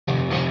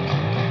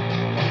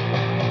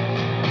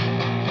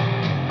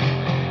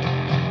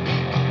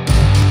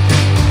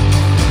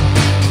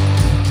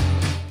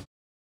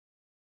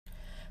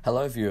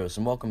Hello viewers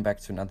and welcome back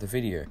to another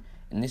video.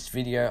 In this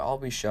video I'll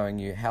be showing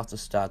you how to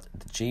start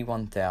the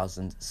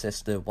G1000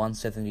 Cessna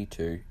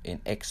 172 in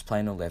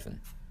X-Plane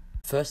 11.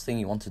 First thing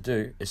you want to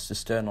do is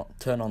to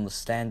turn on the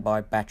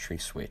standby battery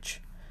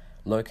switch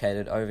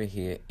located over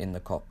here in the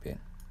cockpit.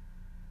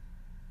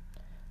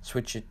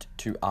 Switch it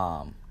to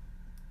arm.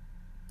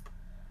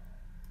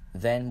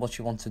 Then what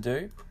you want to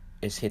do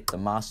is hit the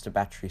master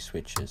battery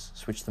switches.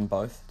 Switch them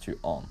both to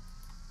on.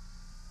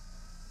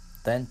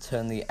 Then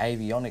turn the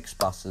avionics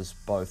buses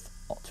both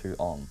to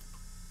on.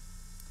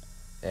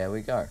 There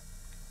we go.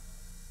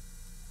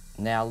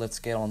 Now let's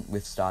get on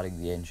with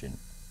starting the engine.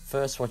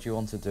 First, what you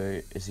want to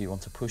do is you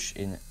want to push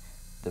in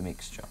the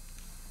mixture.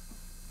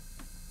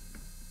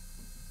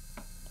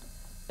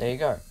 There you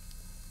go.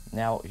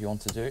 Now what you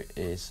want to do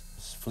is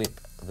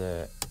flip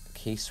the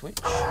key switch.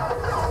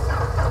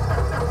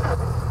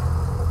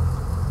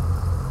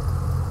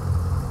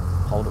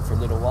 Hold it for a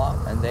little while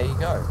and there you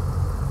go.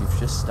 You've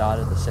just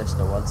started the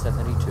Cessna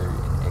 172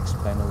 in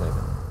X-Plane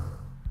 11.